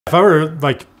If I were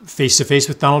like face to face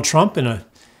with Donald Trump in an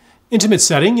intimate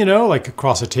setting, you know, like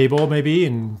across a table maybe,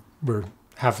 and we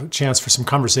have a chance for some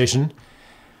conversation,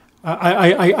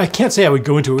 I can't say I would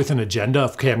go into it with an agenda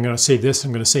of, okay, I'm going to say this,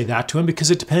 I'm going to say that to him,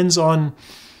 because it depends on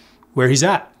where he's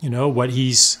at, you know, what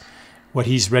he's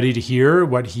ready to hear,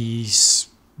 what he's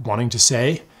wanting to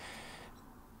say.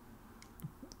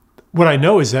 What I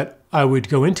know is that I would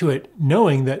go into it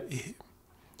knowing that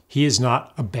he is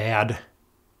not a bad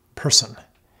person,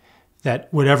 that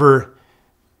whatever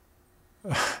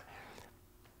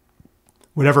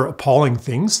appalling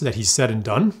things that he's said and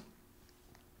done,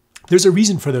 there's a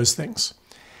reason for those things.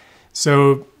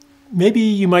 So maybe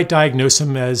you might diagnose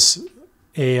him as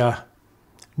a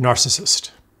narcissist.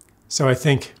 So I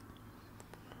think,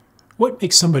 what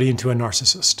makes somebody into a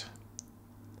narcissist?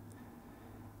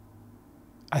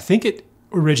 I think it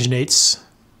originates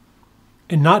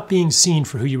in not being seen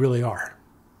for who you really are.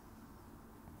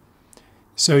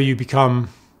 So you become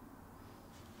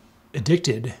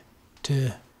addicted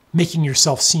to making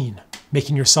yourself seen,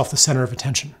 making yourself the center of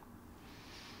attention.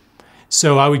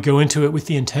 So I would go into it with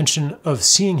the intention of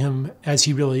seeing him as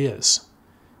he really is,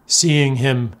 seeing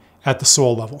him at the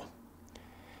soul level.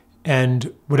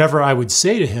 And whatever I would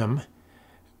say to him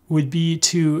would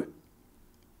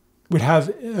have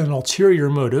an ulterior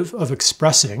motive of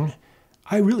expressing,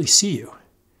 I really see you.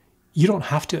 You don't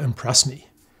have to impress me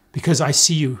because I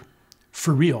see you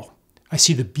for real. I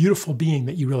see the beautiful being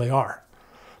that you really are.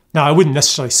 Now, I wouldn't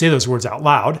necessarily say those words out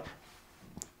loud.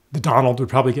 The Donald would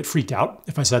probably get freaked out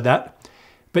if I said that.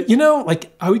 But, you know,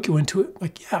 like I would go into it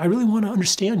like, yeah, I really want to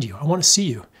understand you. I want to see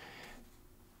you.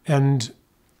 And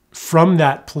from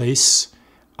that place,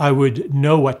 I would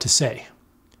know what to say.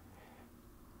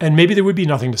 And maybe there would be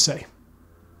nothing to say.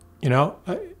 You know,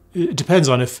 it depends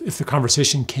on if the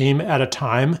conversation came at a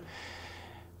time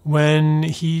when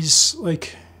he's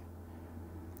like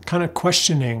kind of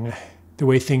questioning the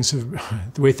way things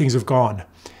have gone,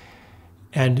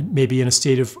 and maybe in a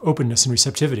state of openness and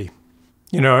receptivity.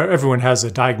 You know, everyone has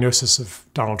a diagnosis of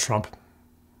Donald Trump,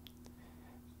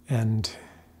 and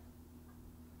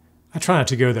I try not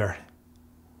to go there.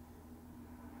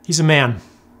 He's a man.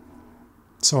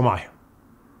 So am I.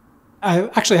 I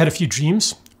actually had a few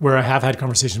dreams where I have had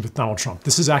conversations with Donald Trump.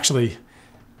 This is actually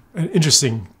an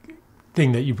interesting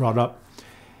thing that you brought up.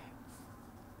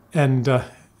 And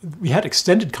we had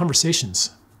extended conversations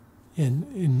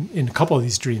in a couple of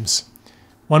these dreams.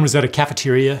 One was at a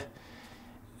cafeteria,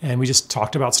 and we just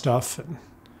talked about stuff. And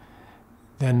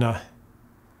then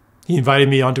he invited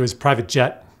me onto his private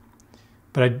jet,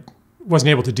 but I wasn't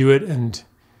able to do it. And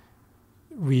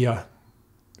we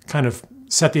kind of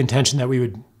set the intention that we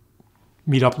would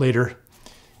meet up later,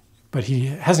 but he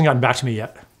hasn't gotten back to me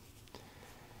yet.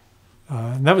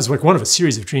 And that was like one of a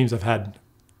series of dreams I've had.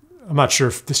 I'm not sure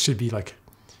if this should be like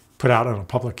put out on a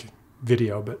public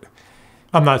video, but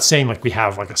I'm not saying like we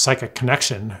have like a psychic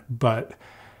connection, but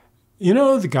you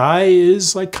know, the guy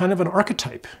is like kind of an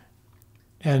archetype.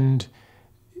 And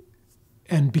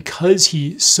because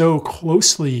he so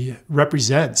closely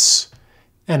represents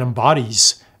and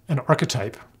embodies an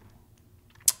archetype,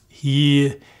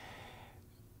 he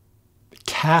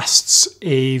casts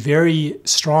a very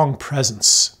strong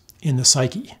presence in the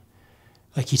psyche.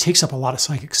 Like he takes up a lot of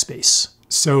psychic space.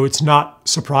 So it's not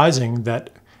surprising that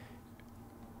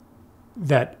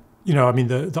you know, I mean,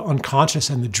 the unconscious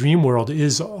and the dream world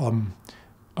is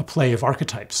a play of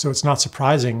archetypes. So it's not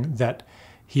surprising that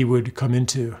he would come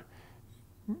into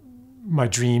my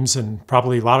dreams, and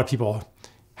probably a lot of people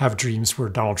have dreams where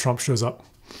Donald Trump shows up.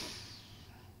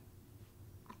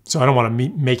 So I don't want to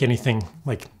make anything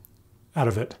like out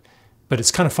of it, but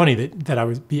it's kind of funny that I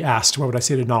would be asked, what would I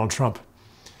say to Donald Trump?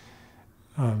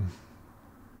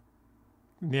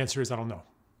 The answer is, I don't know.